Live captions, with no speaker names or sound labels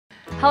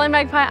Hello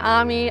Magpie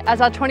Army, as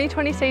our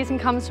 2020 season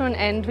comes to an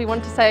end, we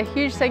want to say a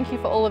huge thank you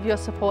for all of your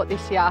support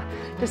this year.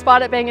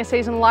 Despite it being a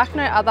season like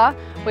no other,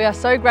 we are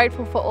so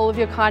grateful for all of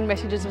your kind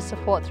messages of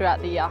support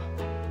throughout the year.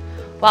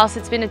 Whilst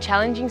it's been a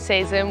challenging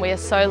season, we are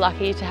so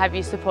lucky to have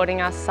you supporting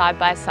us side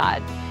by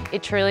side.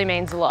 It truly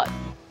means a lot.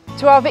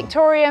 To our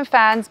Victorian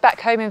fans back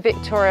home in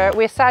Victoria,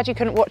 we're sad you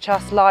couldn't watch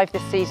us live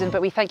this season,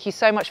 but we thank you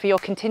so much for your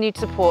continued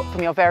support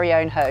from your very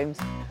own homes.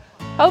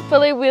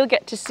 Hopefully we'll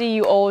get to see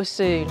you all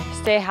soon.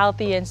 Stay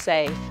healthy and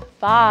safe.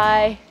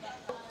 Bye.